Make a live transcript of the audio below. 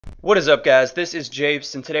What is up, guys? This is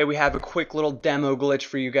Japes, and today we have a quick little demo glitch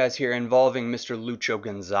for you guys here involving Mr. Lucho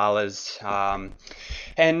Gonzalez.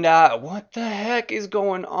 What the heck is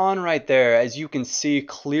going on right there? As you can see,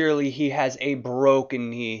 clearly he has a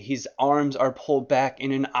broken knee. His arms are pulled back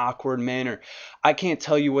in an awkward manner. I can't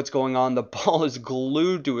tell you what's going on. The ball is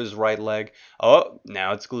glued to his right leg. Oh,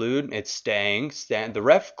 now it's glued. It's staying. The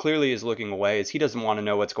ref clearly is looking away as he doesn't want to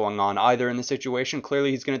know what's going on either in the situation.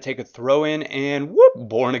 Clearly he's going to take a throw in and whoop,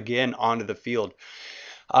 born again onto the field.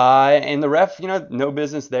 And the ref, no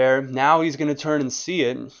business there. Now he's going to turn and see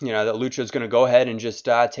it, that Lucha's going to go ahead and just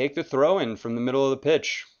take the throw in from the middle of the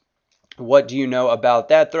pitch. What do you know about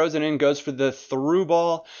that? Throws it in, goes for the through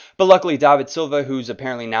ball. But luckily, David Silva, who's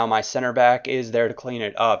apparently now my center back, is there to clean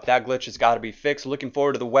it up. That glitch has got to be fixed. Looking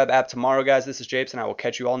forward to the web app tomorrow, guys. This is Japes, and I will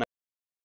catch you all next